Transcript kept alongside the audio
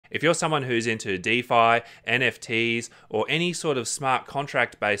If you're someone who's into DeFi, NFTs, or any sort of smart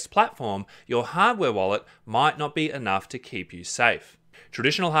contract-based platform, your hardware wallet might not be enough to keep you safe.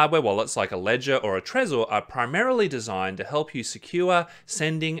 Traditional hardware wallets like a Ledger or a Trezor are primarily designed to help you secure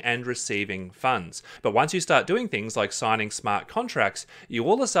sending and receiving funds. But once you start doing things like signing smart contracts, you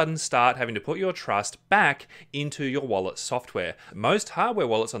all of a sudden start having to put your trust back into your wallet software. Most hardware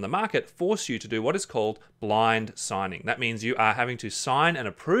wallets on the market force you to do what is called blind signing. That means you are having to sign and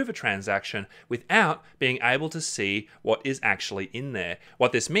approve a transaction without being able to see what is actually in there.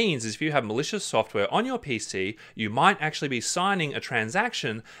 What this means is if you have malicious software on your PC, you might actually be signing a transaction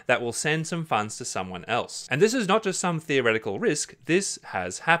that will send some funds to someone else. And this is not just some theoretical risk, this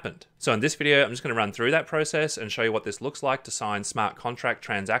has happened. So in this video, I'm just going to run through that process and show you what this looks like to sign smart contract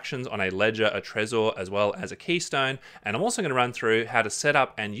transactions on a Ledger, a Trezor, as well as a Keystone. And I'm also going to run through how to set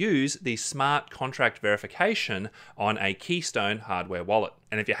up and use the smart contract verification on a Keystone hardware wallet.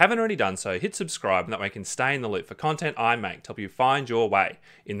 And if you haven't already done so, hit subscribe, and that way you can stay in the loop for content I make to help you find your way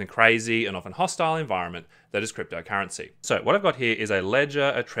in the crazy and often hostile environment that is cryptocurrency. So what I've got here is a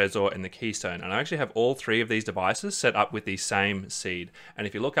Ledger, a Trezor, and the Keystone. And I actually have all three of these devices set up with the same seed. And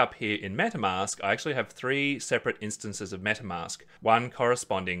if you look up here in Metamask, I actually have 3 separate instances of Metamask, one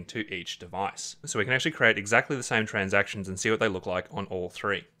corresponding to each device. So we can actually create exactly the same transactions and see what they look like on all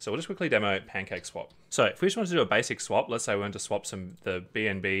 3. So we'll just quickly demo Pancakeswap. So if we just want to do a basic swap, let's say we want to swap the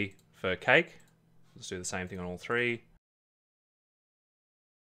BNB for Cake. Let's do the same thing on all 3.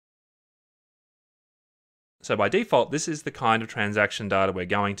 So by default, this is the kind of transaction data we're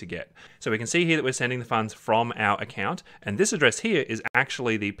going to get. So we can see here that we're sending the funds from our account, and this address here is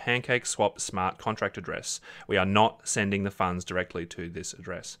actually the Pancakeswap smart contract address. We are not sending the funds directly to this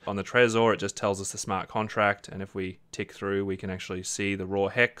address. On the Trezor, it just tells us the smart contract, and if we tick through, we can actually see the raw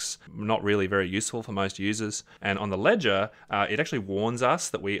hex. Not really very useful for most users. And on the Ledger, it actually warns us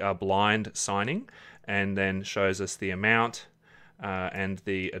that we are blind signing, and then shows us the amount and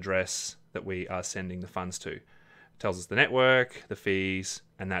the address that we are sending the funds to. It tells us the network, the fees,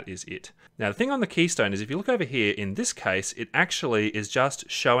 and that is it. Now the thing on the Keystone is if you look over here, in this case, it actually is just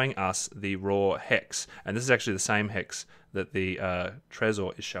showing us the raw hex. And this is actually the same hex that the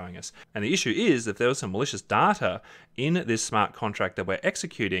Trezor is showing us. And the issue is if there was some malicious data in this smart contract that we're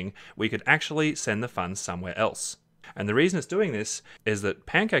executing, we could actually send the funds somewhere else. And the reason it's doing this is that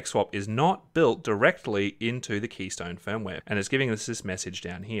Pancakeswap is not built directly into the Keystone firmware, and it's giving us this message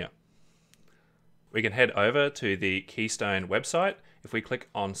down here. We can head over to the Keystone website. If we click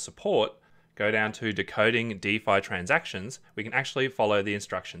on support, go down to decoding DeFi transactions, we can actually follow the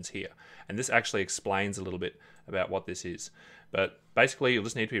instructions here. And this actually explains a little bit about what this is. But basically, you'll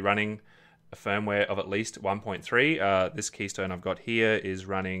just need to be running a firmware of at least 1.3. This Keystone I've got here is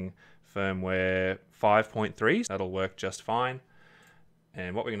running firmware 5.3. That'll work just fine.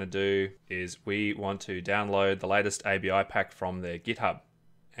 And what we're going to do is we want to download the latest ABI pack from their GitHub.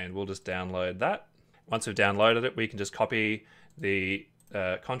 And we'll just download that. Once we've downloaded it, we can just copy the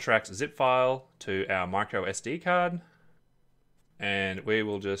contract's zip file to our micro SD card. And we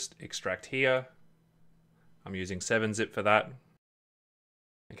will just extract here. I'm using 7-zip for that.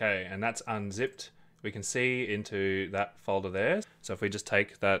 Okay, and that's unzipped. We can see into that folder there. So if we just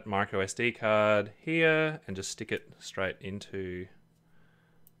take that micro SD card here and just stick it straight into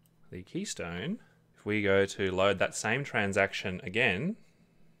the Keystone, if we go to load that same transaction again,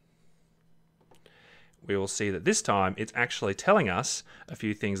 we will see that this time it's actually telling us a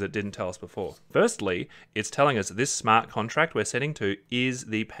few things that didn't tell us before. Firstly, it's telling us that this smart contract we're setting to is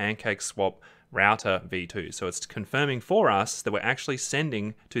the Pancakeswap router v2. So it's confirming for us that we're actually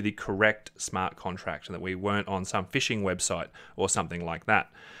sending to the correct smart contract and that we weren't on some phishing website or something like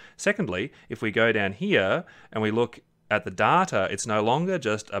that. Secondly, if we go down here and we look at the data, it's no longer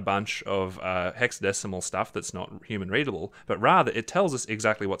just a bunch of hexadecimal stuff that's not human readable, but rather it tells us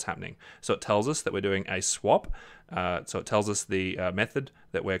exactly what's happening. So it tells us that we're doing a swap. So it tells us the method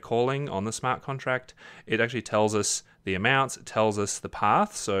that we're calling on the smart contract. It actually tells us the amounts. It tells us the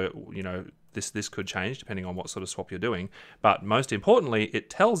path. So, you know, this could change depending on what sort of swap you're doing. But most importantly, it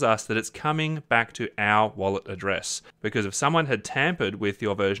tells us that it's coming back to our wallet address. Because if someone had tampered with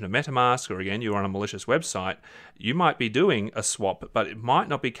your version of Metamask, or again, you're on a malicious website, you might be doing a swap, but it might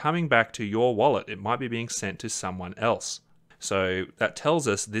not be coming back to your wallet. It might be being sent to someone else. So that tells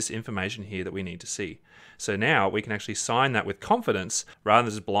us this information here that we need to see. So now we can actually sign that with confidence rather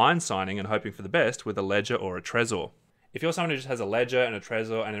than just blind signing and hoping for the best with a Ledger or a Trezor. If you're someone who just has a Ledger and a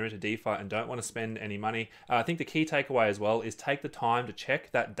Trezor and they're into DeFi and don't want to spend any money, I think the key takeaway as well is take the time to check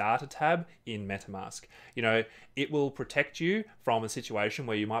that data tab in Metamask. You know, it will protect you from a situation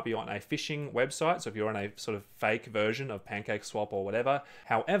where you might be on a phishing website. So if you're on a sort of fake version of Pancakeswap or whatever.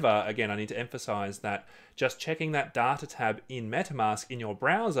 However, again, I need to emphasize that just checking that data tab in Metamask in your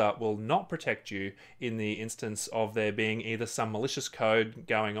browser will not protect you in the instance of there being either some malicious code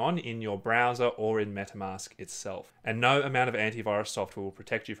going on in your browser or in Metamask itself. And no amount of antivirus software will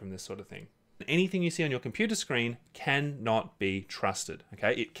protect you from this sort of thing. Anything you see on your computer screen cannot be trusted,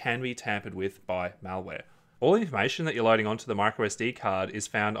 okay? It can be tampered with by malware. All the information that you're loading onto the microSD card is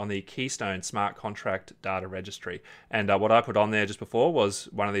found on the Keystone smart contract data registry. And what I put on there just before was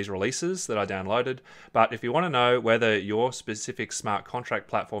one of these releases that I downloaded. But if you want to know whether your specific smart contract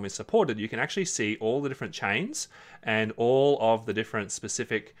platform is supported, you can actually see all the different chains and all of the different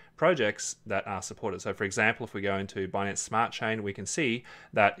specific projects that are supported. So for example, if we go into Binance Smart Chain, we can see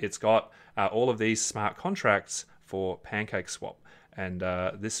that it's got all of these smart contracts for Pancakeswap. And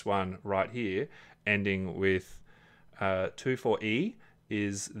this one right here, ending with 24E,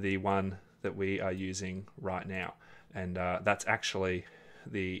 is the one that we are using right now. And that's actually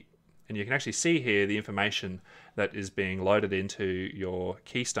and you can actually see here the information that is being loaded into your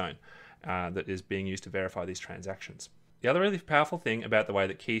Keystone that is being used to verify these transactions. The other really powerful thing about the way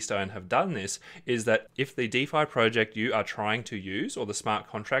that Keystone have done this is that if the DeFi project you are trying to use or the smart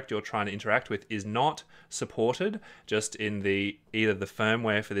contract you're trying to interact with is not supported just in either the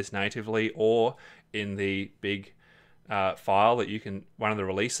firmware for this natively or in the big file that you can, one of the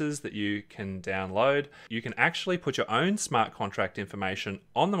releases that you can download, you can actually put your own smart contract information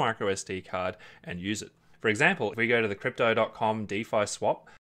on the microSD card and use it. For example, if we go to the crypto.com DeFi Swap,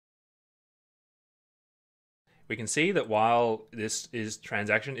 we can see that while this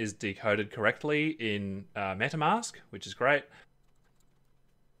transaction is decoded correctly in Metamask, which is great,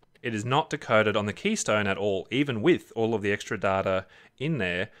 it is not decoded on the Keystone at all, even with all of the extra data in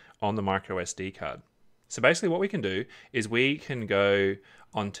there on the microSD card. So basically what we can do is we can go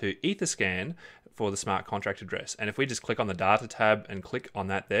onto Etherscan for the smart contract address. And if we just click on the data tab and click on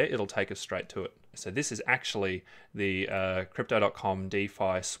that there, it'll take us straight to it. So this is actually the crypto.com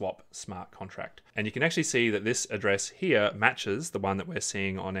DeFi Swap smart contract. And you can actually see that this address here matches the one that we're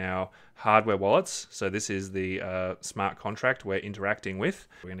seeing on our hardware wallets. So this is the smart contract we're interacting with.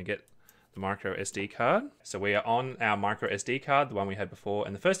 We're going to get the micro SD card. So we are on our micro SD card, the one we had before.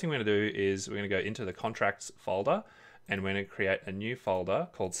 And the first thing we're going to do is we're going to go into the contracts folder and we're going to create a new folder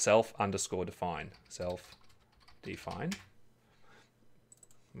called self_define. Self-define.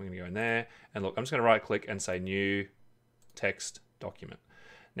 We're going to go in there and look, I'm just going to right click and say new text document.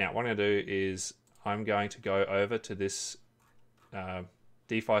 Now what I'm going to do is I'm going to go over to this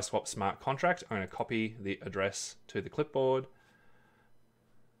DeFi Swap smart contract. I'm going to copy the address to the clipboard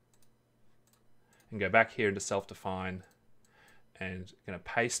and go back here into self-define and going to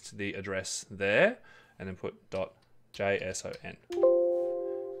paste the address there and then put .json.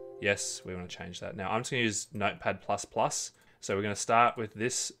 Yes, we want to change that. Now I'm just going to use Notepad++. So we're going to start with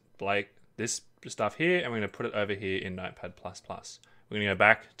this stuff here and we're going to put it over here in Notepad++. We're going to go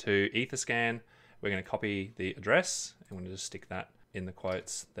back to Etherscan. We're going to copy the address and we're going to just stick that in the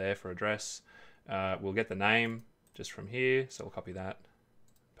quotes there for address. We'll get the name just from here. So we'll copy that,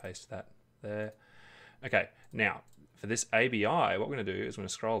 paste that there. Okay, now for this ABI, what we're going to do is we're going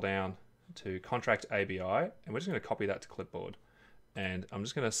to scroll down to contract ABI and we're just going to copy that to clipboard. And I'm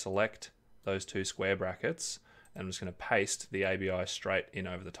just going to select those two square brackets and I'm just going to paste the ABI straight in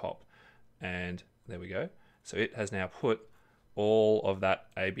over the top. And there we go. So it has now put all of that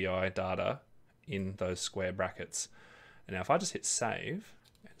ABI data in those square brackets. And now if I just hit save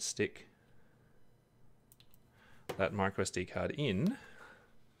and stick that microSD card in,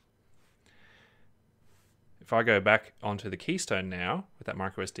 if I go back onto the Keystone now with that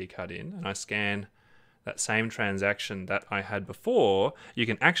microSD card in and I scan that same transaction that I had before, you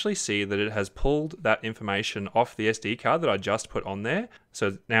can actually see that it has pulled that information off the SD card that I just put on there.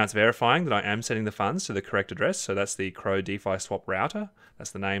 So now it's verifying that I am sending the funds to the correct address. So that's the Crow DeFi Swap router.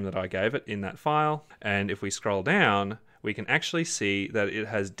 That's the name that I gave it in that file. And if we scroll down, we can actually see that it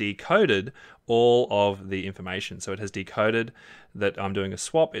has decoded all of the information. So it has decoded that I'm doing a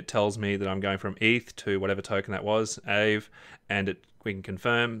swap. It tells me that I'm going from ETH to whatever token that was, AVE, and we can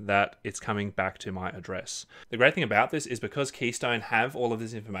confirm that it's coming back to my address. The great thing about this is because Keystone have all of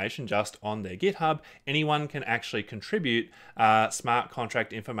this information just on their GitHub, anyone can actually contribute smart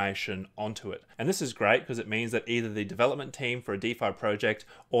contract information onto it. And this is great because it means that either the development team for a DeFi project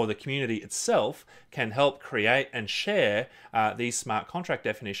or the community itself can help create and share these smart contract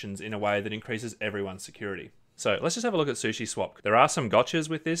definitions in a way that increases everyone's security. So let's just have a look at Sushiswap. There are some gotchas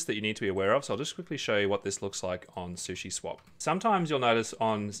with this that you need to be aware of, so I'll just quickly show you what this looks like on Sushiswap. Sometimes you'll notice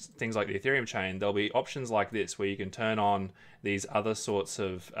on things like the Ethereum chain, there'll be options like this where you can turn on these other sorts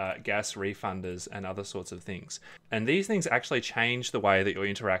of gas refunders and other sorts of things. And these things actually change the way that you're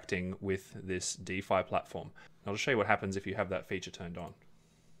interacting with this DeFi platform. I'll just show you what happens if you have that feature turned on.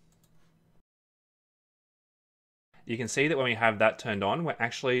 You can see that when we have that turned on, we're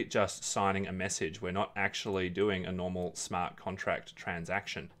actually just signing a message. We're not actually doing a normal smart contract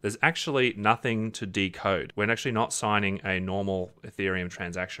transaction. There's actually nothing to decode. We're actually not signing a normal Ethereum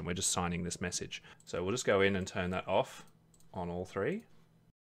transaction. We're just signing this message. So we'll just go in and turn that off on all three.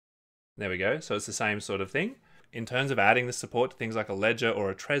 There we go. So it's the same sort of thing. In terms of adding the support to things like a Ledger or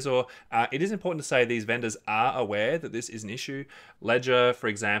a Trezor, it is important to say these vendors are aware that this is an issue. Ledger, for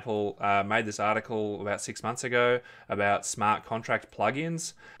example, made this article about 6 months ago about smart contract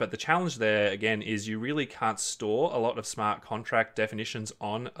plugins. But the challenge there, again, is you really can't store a lot of smart contract definitions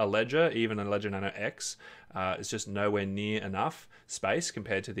on a Ledger, even a Ledger Nano X. It's just nowhere near enough space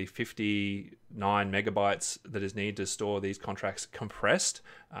compared to the 59 megabytes that is needed to store these contracts compressed.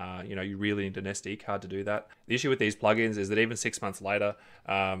 You really need an SD card to do that. The issue with these plugins is that even 6 months later,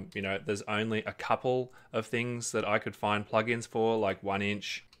 there's only a couple of things that I could find plugins for, like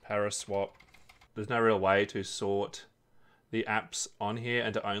 1inch, Paraswap. There's no real way to sort the apps on here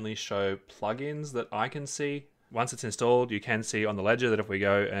and to only show plugins that I can see. Once it's installed, you can see on the Ledger that if we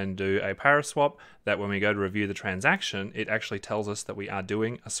go and do a Paraswap, that when we go to review the transaction, it actually tells us that we are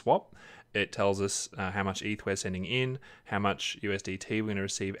doing a swap. It tells us how much ETH we're sending in, how much USDT we're going to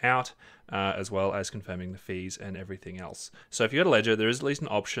receive out, as well as confirming the fees and everything else. So if you go to Ledger, there is at least an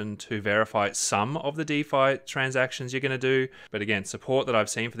option to verify some of the DeFi transactions you're going to do. But again, support that I've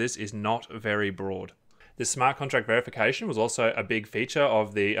seen for this is not very broad. This smart contract verification was also a big feature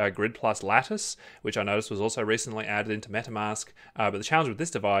of the Grid Plus Lattice, which I noticed was also recently added into Metamask. But the challenge with this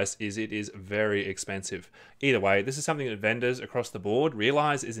device is it is very expensive. Either way, this is something that vendors across the board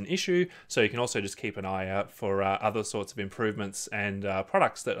realize is an issue, so you can also just keep an eye out for other sorts of improvements and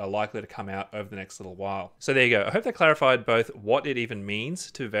products that are likely to come out over the next little while. So there you go. I hope that clarified both what it even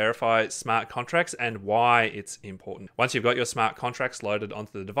means to verify smart contracts and why it's important. Once you've got your smart contracts loaded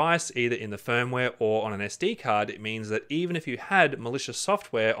onto the device, either in the firmware or on an SD card, it means that even if you had malicious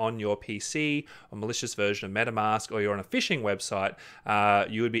software on your PC, or malicious version of Metamask, or you're on a phishing website,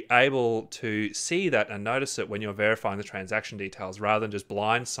 you would be able to see that and notice it when you're verifying the transaction details rather than just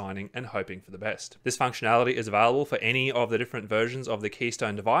blind signing and hoping for the best. This functionality is available for any of the different versions of the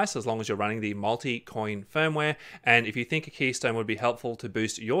Keystone device as long as you're running the multi-coin firmware. And if you think a Keystone would be helpful to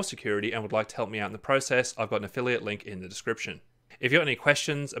boost your security and would like to help me out in the process, I've got an affiliate link in the description. If you've got any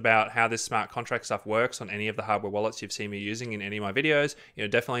questions about how this smart contract stuff works on any of the hardware wallets you've seen me using in any of my videos,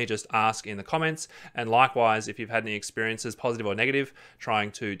 definitely just ask in the comments. And likewise, if you've had any experiences, positive or negative,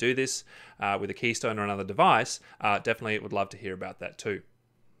 trying to do this with a Keystone or another device, definitely would love to hear about that too.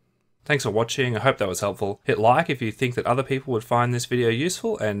 Thanks for watching. I hope that was helpful. Hit like if you think that other people would find this video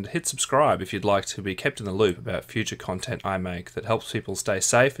useful, and hit subscribe if you'd like to be kept in the loop about future content I make that helps people stay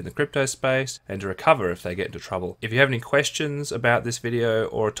safe in the crypto space and to recover if they get into trouble. If you have any questions about this video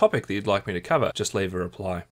or a topic that you'd like me to cover, just leave a reply.